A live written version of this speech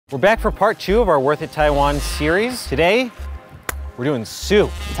We're back for part 2 of our Worth It Taiwan series. Today, we're doing soup.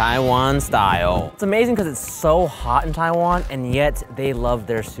 Taiwan style. It's amazing because it's so hot in Taiwan and yet they love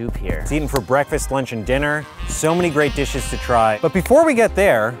their soup here. It's eaten for breakfast, lunch, and dinner. So many great dishes to try. But before we get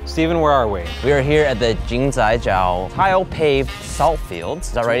there, Steven, where are we? We are here at the Jingzaijiao tile-paved salt fields.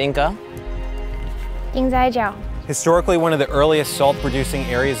 Is that right, Inka? Jingzaijiao. Historically, one of the earliest salt-producing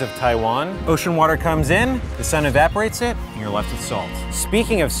areas of Taiwan. Ocean water comes in, the sun evaporates it, and you're left with salt.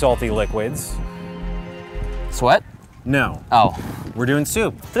 Speaking of salty liquids... Sweat? No. Oh. We're doing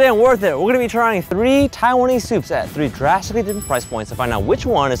soup. Today on Worth It, we're gonna be trying 3 Taiwanese soups at 3 drastically different price points to find out which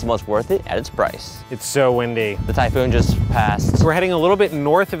one is the most worth it at its price. It's so windy. The typhoon just passed. We're heading a little bit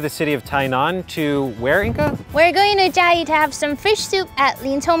north of the city of Tainan to where, Inka? We're going to Jiayi to have some fish soup at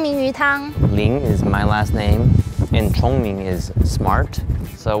Lin Chongming Yu Tang. Ling is my last name, and Chongming is smart.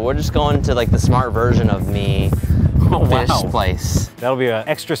 So we're just going to like the smart version of me fish place. That'll be an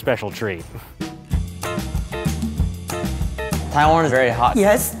extra special treat. Taiwan is very hot.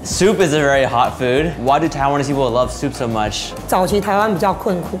 Yes. Soup is a very hot food. Why do Taiwanese people love soup so much? 早期台湾比较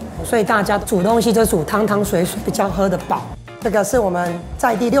困苦，所以大家煮东西就煮汤汤水水，比较喝得饱。这个是我们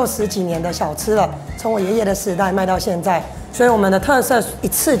在地60几年的小吃了，从我爷爷的时代卖到现在，所以我们的特色一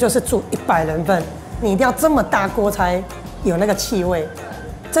次就是煮100人份，你一定要这么大锅才有那个气味。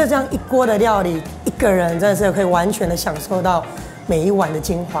这样一锅的料理，一个人真的是可以完全的享受到每一碗的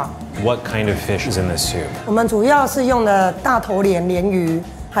精华。What kind of fish is in this soup? 我们主要是用的大头鲢鲢鱼，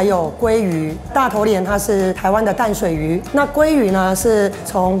还有鲑鱼。大头鲢它是台湾的淡水鱼，那鲑鱼呢是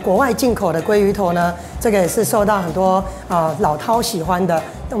从国外进口的鲑鱼头呢，这个也是受到很多老饕喜欢的。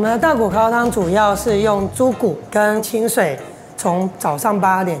我们的大骨高汤主要是用猪骨跟清水，从早上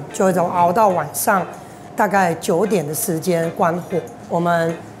8点就一直熬到晚上大概9点的时间关火。我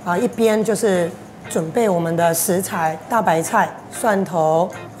们一边就是准备我们的食材：大白菜、蒜头、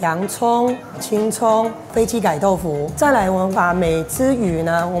洋葱、青葱、飞机改豆腐。再来，我们把每只鱼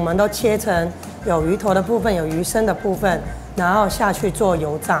呢，我们都切成有鱼头的部分、有鱼身的部分，然后下去做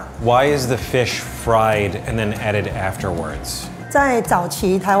油炸。Why is the fish fried and then added afterwards? 在早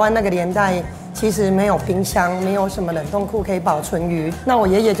期台湾那个年代，其实没有冰箱，没有什么冷冻库可以保存鱼。那我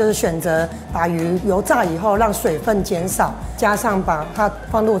爷爷就是选择把鱼油炸以后，让水分减少，加上把它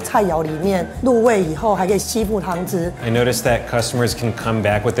放入菜肴里面，入味以后还可以吸附汤汁。I noticed that customers can come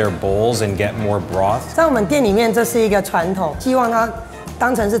back with their bowls and get more broth. 在我们店里面，这是一个传统，希望它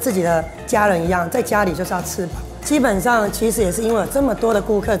当成是自己的家人一样，在家里就是要吃饱。基本上，其实也是因为有这么多的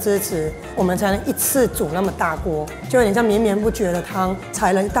顾客支持，我们才能一次煮那么大锅，就有点像绵绵不绝的汤，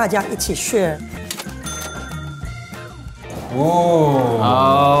才能大家一起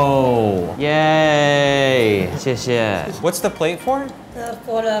share。Oh, yay! 谢谢。 What's the plate for?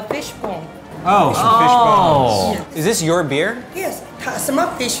 For the fish bone. Oh, some fish bones. Is this your beer? Yes, 什么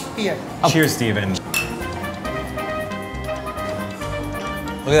fish beer? Cheers, Steven.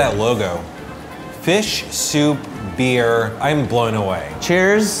 Look at that logo. Fish, soup, beer. I'm blown away.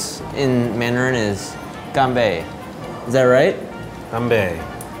 Cheers in Mandarin is 干杯. Is that right? Ganbei.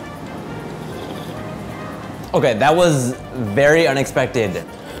 Okay, that was very unexpected.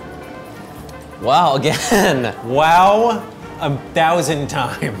 Wow, again. Wow, 1,000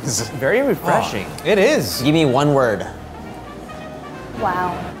 times. Very refreshing. Oh, it is. Give me one word.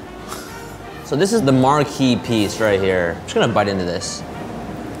 Wow. So this is the marquee piece right here. I'm just gonna bite into this.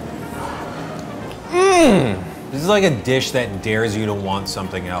 This is like a dish that dares you to want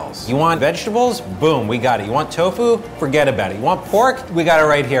something else. You want vegetables? Boom, we got it. You want tofu? Forget about it. You want pork? We got it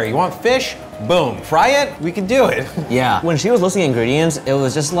right here. You want fish? Boom. Fry it? We can do it. Yeah. When she was listing ingredients, it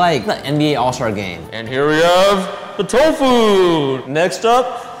was just like the NBA All-Star game. And here we have the tofu. Next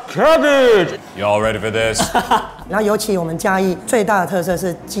up, cabbage. Y'all ready for this? 然后尤其我们嘉义最大的特色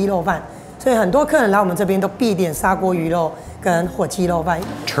是鸡肉饭，所以很多客人来我们这边都必点砂锅鱼肉跟火鸡肉饭。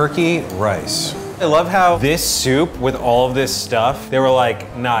Turkey rice. I love how this soup with all of this stuff, they were like,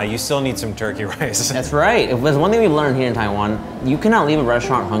 nah, you still need some turkey rice. That's right. If there's one thing we learned here in Taiwan, you cannot leave a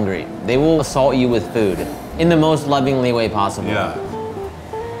restaurant hungry. They will assault you with food in the most lovingly way possible. Yeah.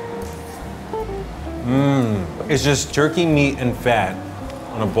 It's just turkey meat and fat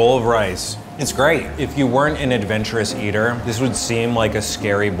on a bowl of rice. It's great. If you weren't an adventurous eater, this would seem like a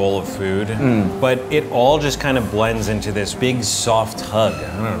scary bowl of food, but it all just kind of blends into this big soft hug.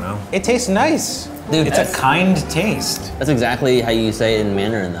 I don't know. It tastes nice. Dude, it's a kind taste. That's exactly how you say it in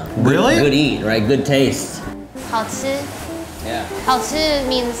Mandarin though. Really? Good eat, right? Good taste. 好吃. Yeah. 好吃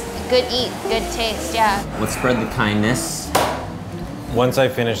means good eat, good taste, yeah. Let's spread the kindness. Once I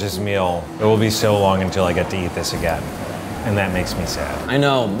finish this meal, it will be so long until I get to eat this again. And that makes me sad. I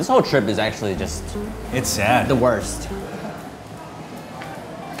know, this whole trip is actually just... It's sad. The worst.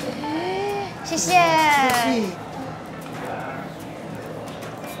 谢谢。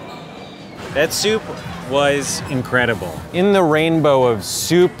 That soup was incredible. In the rainbow of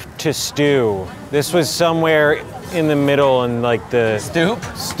soup to stew, this was somewhere in the middle in like the Stoop?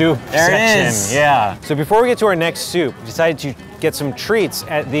 Stoop There it section. is. Yeah. So before we get to our next soup, we decided to get some treats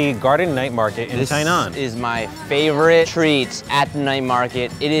at the Garden Night Market in Tainan. This is my favorite treat at the night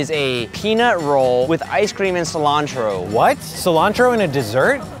market. It is a peanut roll with ice cream and cilantro. What? Cilantro in a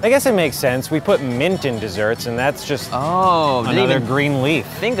dessert? I guess it makes sense. We put mint in desserts, and that's just Oh, didn't another even green leaf.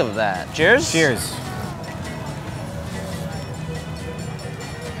 think of that. Cheers. Cheers.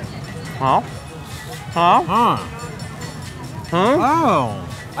 Huh? Huh? Huh. Oh.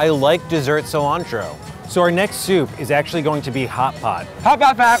 I like dessert cilantro. So our next soup is actually going to be hot pot. Hot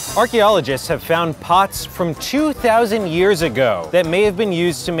pot fact. Archaeologists have found pots from 2,000 years ago that may have been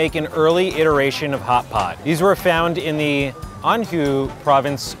used to make an early iteration of hot pot. These were found in the Anhui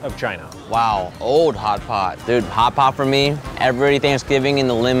province of China. Wow, old hot pot. Dude, hot pot for me, every Thanksgiving in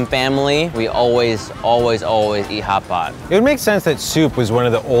the Lim family, we always eat hot pot. It would make sense that soup was one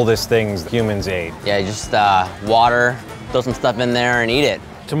of the oldest things humans ate. Yeah, just water, throw some stuff in there and eat it.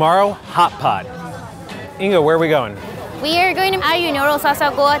 Tomorrow, hot pot. Inga, where are we going? We are going to Ayu Noodle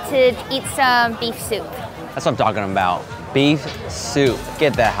Sasago to eat some beef soup. That's what I'm talking about. Beef soup.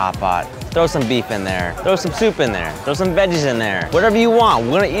 Get that hot pot. Throw some beef in there. Throw some soup in there. Throw some veggies in there. Whatever you want,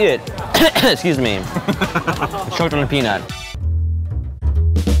 we're gonna eat it. Excuse me. Choked on a peanut.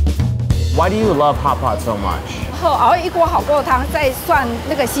 Why do you love hot pot so much? 熬一锅好锅汤，再涮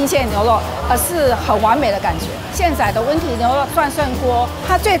那个新鲜牛肉，是很完美的感觉。现在的温体牛肉涮锅，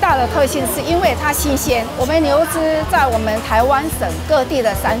它最大的特性是因为它新鲜。我们牛只在我们台湾省各地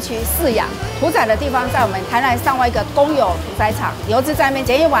的山区饲养，屠宰的地方在我们台南上外一个公有屠宰场，牛只在那边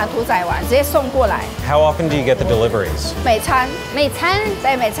检验完、屠宰完，直接送过来。How often do you get the deliveries? 每餐，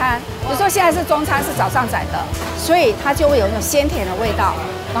对每餐。比如说现在是中餐，是早上宰的，所以它就会有那种鲜甜的味道，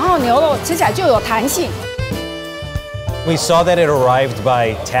然后牛肉吃起来就有弹性。 We saw that it arrived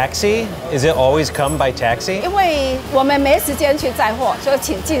by taxi. Is it always come by taxi? 因为我们没时间去载货，就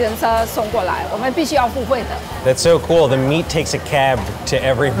请计程车送过来，我们必须要付费的。That's so cool. The meat takes a cab to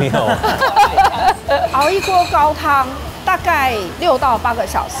every meal. 熬一锅高汤大概6到8个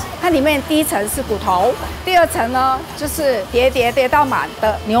小时，它里面第一层是骨头，第二层呢就是叠到满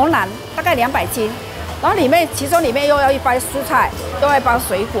的牛腩，大概200斤。 然后其中里面又要一包蔬菜，又要一包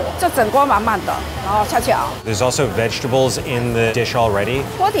水果，就整锅满满的，然后下去熬。There's also vegetables in the dish already.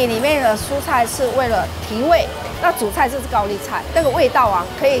 锅底里面的蔬菜是为了提味，那主菜就是高丽菜，那个味道啊，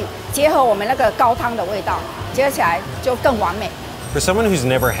可以结合我们那个高汤的味道，结合起来就更完美。For someone who's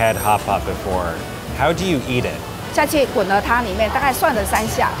never had hot pot before, how do you eat it? 下去滚了汤里面，大概涮了3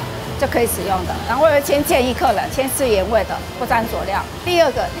下。 就可以使用的，然后我会先建议客人先吃原味的，不沾佐料。第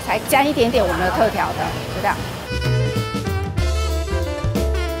二个才加一点点我们的特调的，就这样。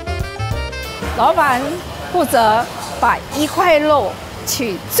老板负责把一块肉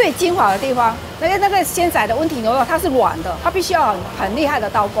取最精华的地方，那个鲜宰的温体牛肉它是软的，它必须要很厉害的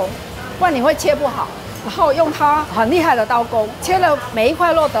刀工，不然你会切不好。然后用它很厉害的刀工，切了每一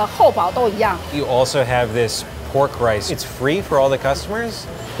块肉的厚薄都一样。You also have this pork rice. It's free for all the customers?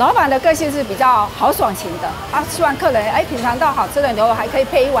 老板的个性是比较豪爽型的，他希望客人品尝到好吃的牛肉，还可以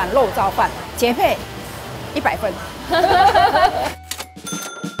配一碗肉燥饭，绝配100分。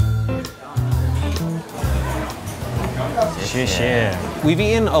谢谢. We've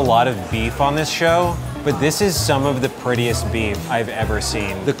eaten a lot of beef on this show, but this is some of the prettiest beef I've ever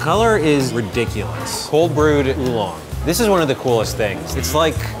seen. The color is ridiculous. Cold brewed oolong. This is one of the coolest things. It's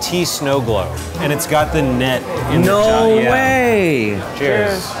like tea snow globe, and it's got the net in the top. No way!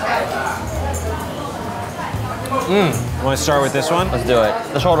 Cheers. Want to start with this one? Let's do it.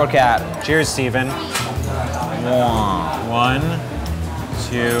 The shoulder cap. Cheers, Steven. 1,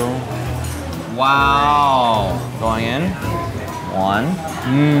 2. Wow. Going in. 1, 2.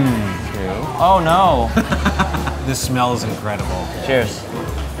 Oh no. This smell is incredible. Cheers.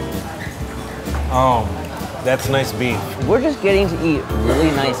 Oh, that's nice beef. We're just getting to eat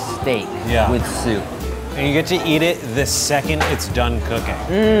really nice steak with soup. And you get to eat it the second it's done cooking.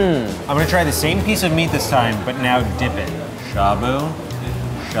 I'm gonna try the same piece of meat this time, but now dip it. Shabu,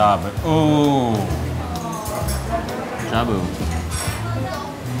 shabu. Ooh. Shabu.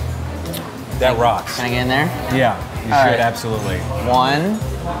 That rocks. Can I get in there? Yeah, you All should, right. absolutely. 1,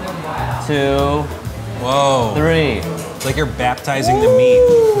 2, Whoa. 3. It's like you're baptizing the meat.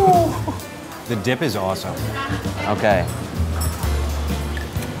 The dip is awesome. Okay.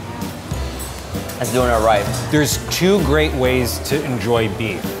 That's doing it right. There's 2 great ways to enjoy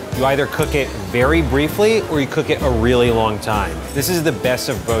beef. You either cook it very briefly or you cook it a really long time. This is the best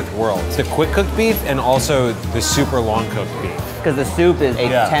of both worlds. The quick cooked beef and also the super long cooked beef. Because the soup is a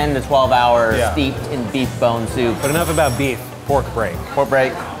 10 to 12 hour steeped in beef bone soup. But enough about beef, pork break. Pork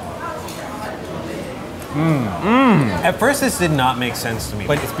break. At first this did not make sense to me,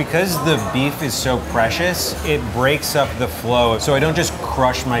 but it's because the beef is so precious, it breaks up the flow. So I don't just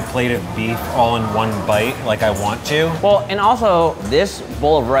crush my plate of beef all in one bite like I want to. Well, and also this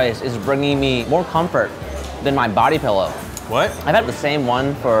bowl of rice is bringing me more comfort than my body pillow. What? I've had the same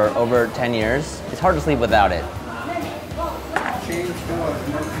one for over 10 years. It's hard to sleep without it.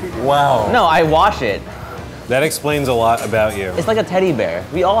 Wow. No, I wash it. That explains a lot about you. It's like a teddy bear.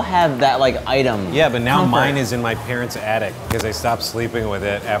 We all have that like item. Yeah, but now comfort. mine is in my parents' attic because I stopped sleeping with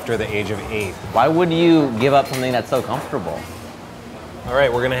it after the age of 8. Why would you give up something that's so comfortable? All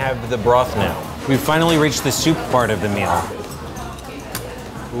right, we're gonna have the broth now. We've finally reached the soup part of the meal.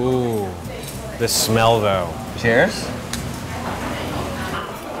 Ooh, the smell though. Cheers.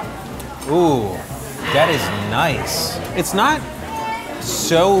 Ooh, that is nice. It's not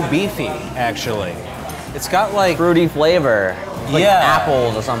so beefy, actually. It's got like Fruity flavor. Like Yeah.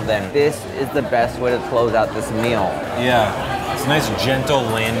 apples or something. This is the best way to close out this meal. Yeah, it's a nice gentle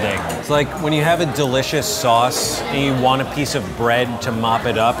landing. It's like when you have a delicious sauce and you want a piece of bread to mop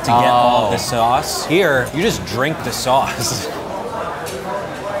it up to get all of the sauce. Here, you just drink the sauce.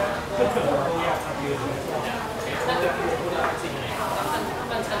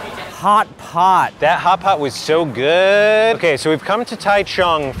 Hot pot. That hot pot was so good. Okay, so we've come to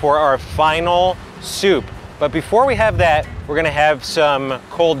Taichung for our final soup. But before we have that, we're gonna have some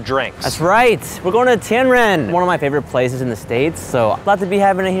cold drinks. That's right. We're going to Tianren, one of my favorite places in the States. So glad to be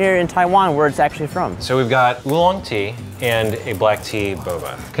having it here in Taiwan, where it's actually from. So we've got oolong tea and a black tea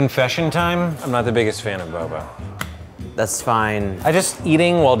boba. Confession time, I'm not the biggest fan of boba. That's fine. I just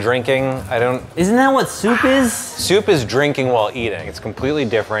eating while drinking, I don't. Isn't that what soup is? Soup is drinking while eating. It's completely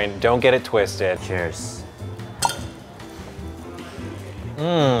different. Don't get it twisted. Cheers.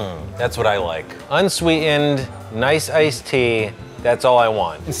 That's what I like. Unsweetened, nice iced tea. That's all I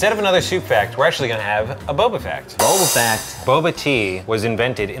want. Instead of another soup fact, we're actually gonna have a boba fact. Boba fact. Boba tea was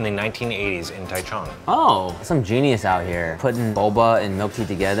invented in the 1980s in Taichung. Oh, some genius out here putting boba and milk tea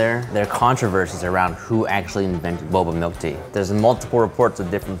together. There are controversies around who actually invented boba milk tea. There's multiple reports of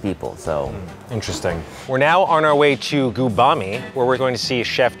different people, so. Interesting. We're now on our way to Gubami, where we're going to see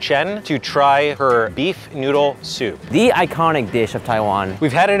Chef Chen to try her beef noodle soup. The iconic dish of Taiwan.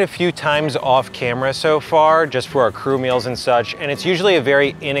 We've had it a few times off camera so far, just for our crew meals and such, and it's usually a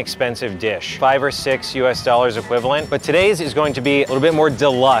very inexpensive dish, $5 or $6 US equivalent, but today's is going to be a little bit more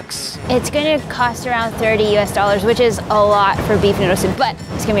deluxe. It's gonna cost around $30 US, which is a lot for beef noodle soup, but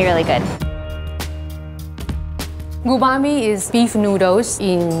it's gonna be really good. Gubami is beef noodles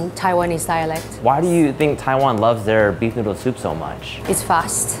in Taiwanese dialect. Why do you think Taiwan loves their beef noodle soup so much? It's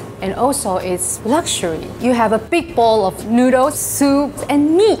fast and also it's luxury. You have a big bowl of noodles, soup,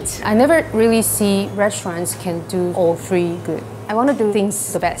 and meat. I never really see restaurants can do all three good. I want to do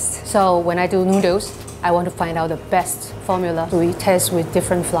things the best. So when I do noodles, I want to find out the best formula. So we test with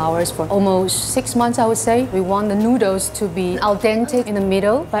different flours for almost 6 months, I would say. We want the noodles to be al dente in the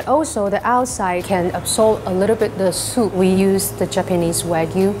middle, but also the outside can absorb a little bit the soup. We use the Japanese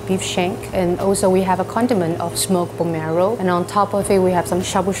Wagyu beef shank, and also we have a condiment of smoked bone marrow. And on top of it, we have some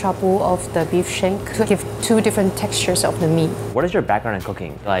shabu shabu of the beef shank to give 2 different textures of the meat. What is your background in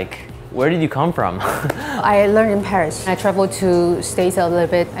cooking? Like, where did you come from? I learned in Paris. I traveled to States a little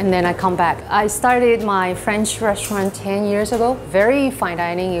bit and then I come back. I started my French restaurant 10 years ago. Very fine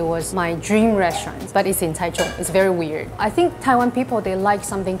dining. It was my dream restaurant, but it's in Taichung. It's very weird. I think Taiwan people, they like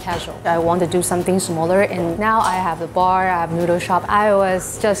something casual. I want to do something smaller, and now I have a bar, I have noodle shop. I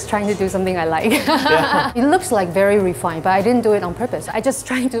was just trying to do something I like. Yeah. It looks like very refined, but I didn't do it on purpose. I just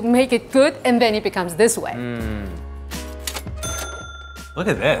trying to make it good and then it becomes this way. Look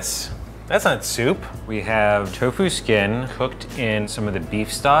at this. That's not soup. We have tofu skin cooked in some of the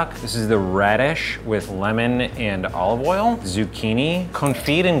beef stock. This is the radish with lemon and olive oil, zucchini,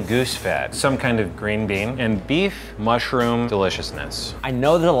 confit and goose fat, some kind of green bean, and beef mushroom deliciousness. I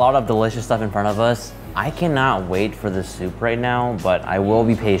know there's a lot of delicious stuff in front of us. I cannot wait for the soup right now, but I will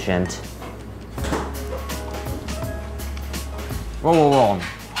be patient. Whoa, whoa, whoa.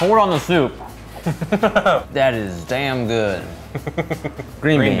 Hold on the soup. That is damn good.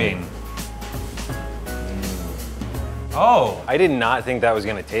 Green bean. Oh, I did not think that was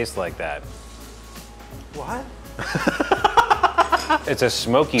gonna taste like that. What? It's a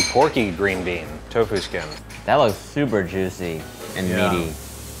smoky, porky green bean, tofu skin. That looks super juicy and meaty.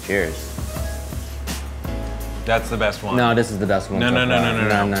 Cheers. That's the best one. No, this is the best one. No.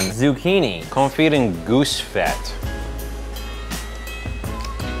 Zucchini. Confit in goose fat.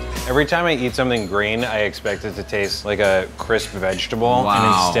 Every time I eat something green, I expect it to taste like a crisp vegetable,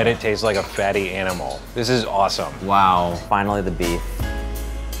 and instead it tastes like a fatty animal. This is awesome. Wow. Finally the beef.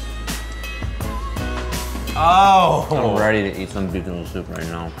 Oh! I'm ready to eat some beef noodle soup right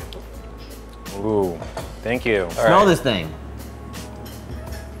now. Ooh, thank you. Smell this thing.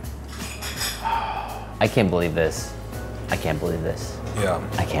 I can't believe this. I can't believe this. Yeah.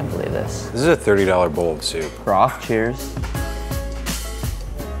 I can't believe this. This is a $30 bowl of soup. Broth, cheers.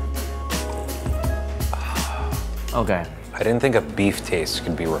 Okay. I didn't think a beef taste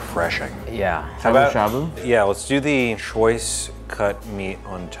could be refreshing. Yeah. How about shabu? Yeah, let's do the choice cut meat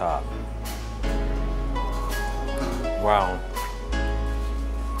on top. Wow.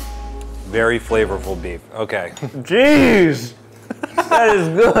 Very flavorful beef. Okay. Jeez! That is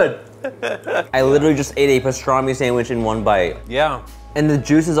good. I literally just ate a pastrami sandwich in one bite. Yeah. And the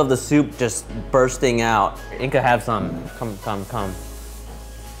juices of the soup just bursting out. Inca, have some. Come.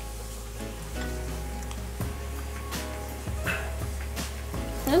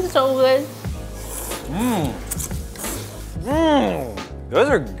 This is so good. Those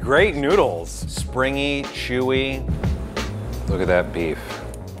are great noodles. Springy, chewy. Look at that beef.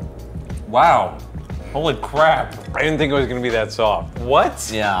 Wow. Holy crap. I didn't think it was gonna be that soft. What?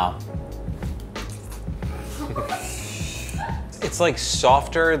 Yeah. It's like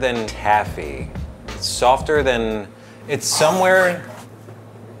softer than taffy. It's softer than, it's somewhere.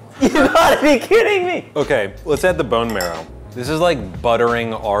 You gotta be kidding me! Okay, let's add the bone marrow. This is like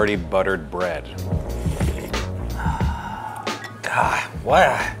buttering already buttered bread. God,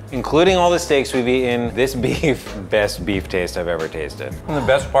 what? Including all the steaks we've eaten, this beef, best beef taste I've ever tasted. And the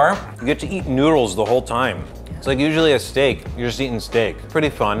best part, you get to eat noodles the whole time. It's like usually a steak, you're just eating steak. Pretty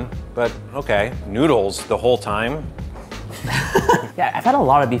fun, but okay. Noodles the whole time. Yeah, I've had a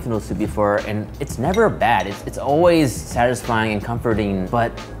lot of beef noodle soup before, and it's never bad. It's always satisfying and comforting,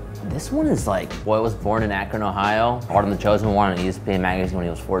 but this one is like, boy was born in Akron, Ohio, part of the chosen one on ESPN magazine when he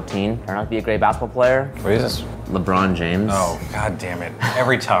was 14. Turned out to be a great basketball player. What is this? LeBron James. Oh, god damn it.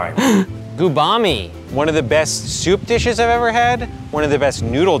 Every time. Gubami. One of the best soup dishes I've ever had, one of the best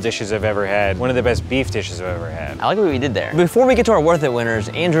noodle dishes I've ever had, one of the best beef dishes I've ever had. I like what we did there. Before we get to our Worth It winners,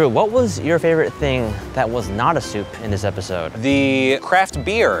 Andrew, what was your favorite thing that was not a soup in this episode? The craft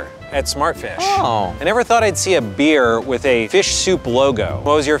beer at Smartfish. Oh. I never thought I'd see a beer with a fish soup logo.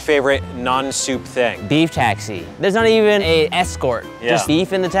 What was your favorite non-soup thing? Beef taxi. There's not even a escort. Yeah. Just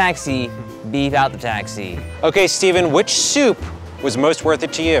beef in the taxi, beef out the taxi. Okay, Steven, which soup was most worth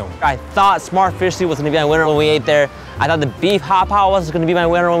it to you? I thought smart fish soup was gonna be my winner when we ate there. I thought the beef hot pot was gonna be my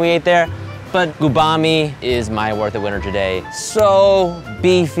winner when we ate there. But Gubami is my Worth It winner today. So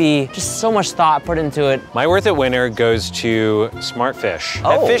beefy, just so much thought put into it. My Worth It winner goes to Smartfish.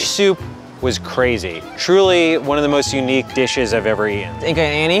 Oh. That fish soup was crazy. Truly one of the most unique dishes I've ever eaten. Inca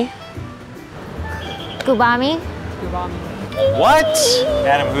and Annie? Gubami. What?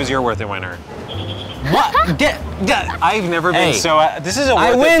 Adam, who's your Worth It winner? What? I've never been Hey, so, this is a Worth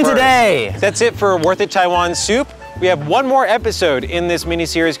I It win first. today. That's it for Worth It Taiwan soup. We have one more episode in this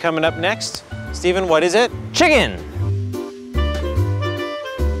mini-series coming up next. Steven, what is it? Chicken.